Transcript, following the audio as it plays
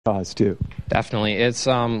cause too. Definitely. It's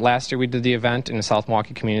last year we did the event in the South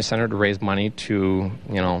Milwaukee Community Center to raise money to,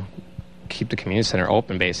 keep the community center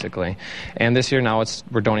open, basically. And this year now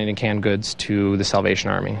we're donating canned goods to the Salvation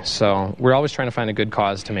Army. So we're always trying to find a good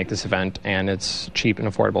cause to make this event, and it's cheap and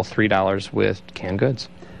affordable, $3 with canned goods.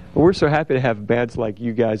 Well, we're so happy to have bands like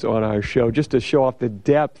you guys on our show just to show off the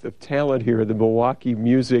depth of talent here in the Milwaukee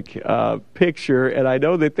music picture. And I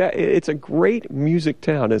know that it's a great music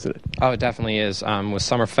town, isn't it? Oh, it definitely is. With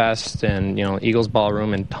Summerfest and, Eagles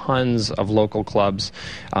Ballroom and tons of local clubs.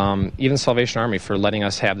 Even Salvation Army, for letting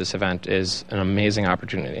us have this event, is an amazing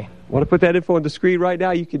opportunity. I want to put that info on the screen right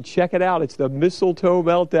now. You can check it out. It's the Mistletoe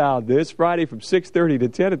Meltdown this Friday from 6:30 to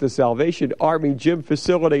 10 at the Salvation Army Gym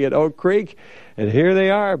facility at Oak Creek. And here they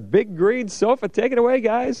are, Big Green Sofa. Take it away,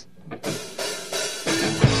 guys.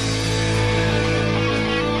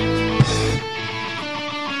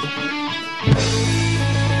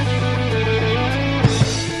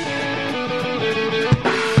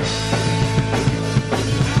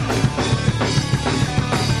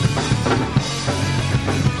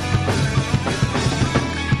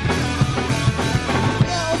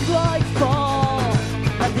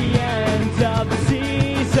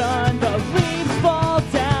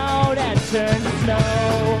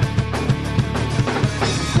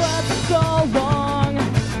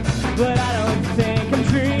 But I don't think I'm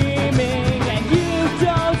dreaming, and you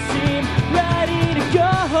don't seem ready to go.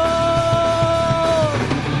 I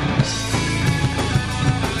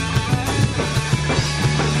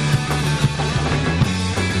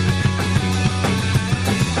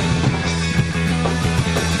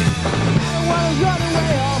don't want to run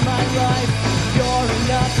away all my life. You're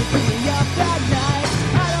enough to keep me up at night.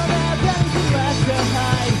 I don't have anything left to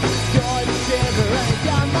hide. You're the shiver running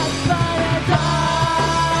down my spine, and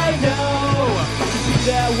I know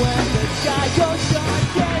that when the sky goes dark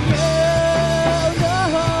and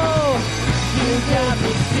you got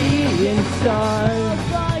me seeing stars.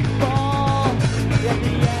 Like fall at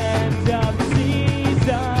the end of the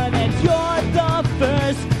season, and you're the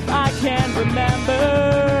first I can remember.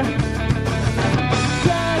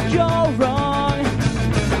 Can't go wrong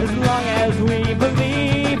as long as we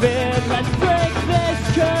believe it. Let's break this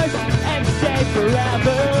curse and stay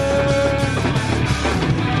forever.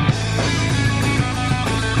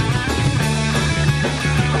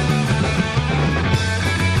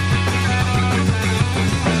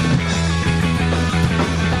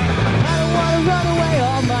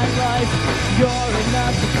 You're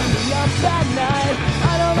enough to keep me up at night.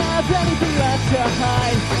 I don't have anything left to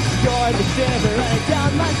hide. You're the shiver running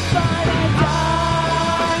down my spine, and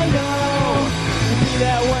I know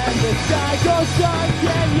that when the sky goes dark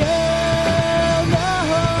and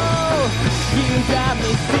you got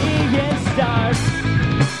me seeing stars.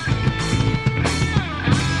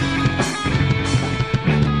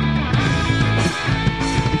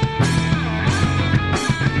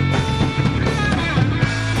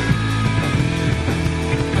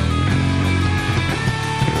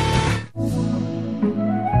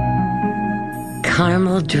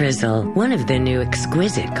 Caramel Drizzle, one of the new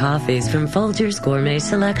exquisite coffees from Folgers Gourmet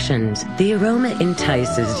Selections. The aroma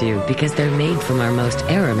entices you because they're made from our most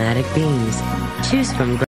aromatic beans. Choose from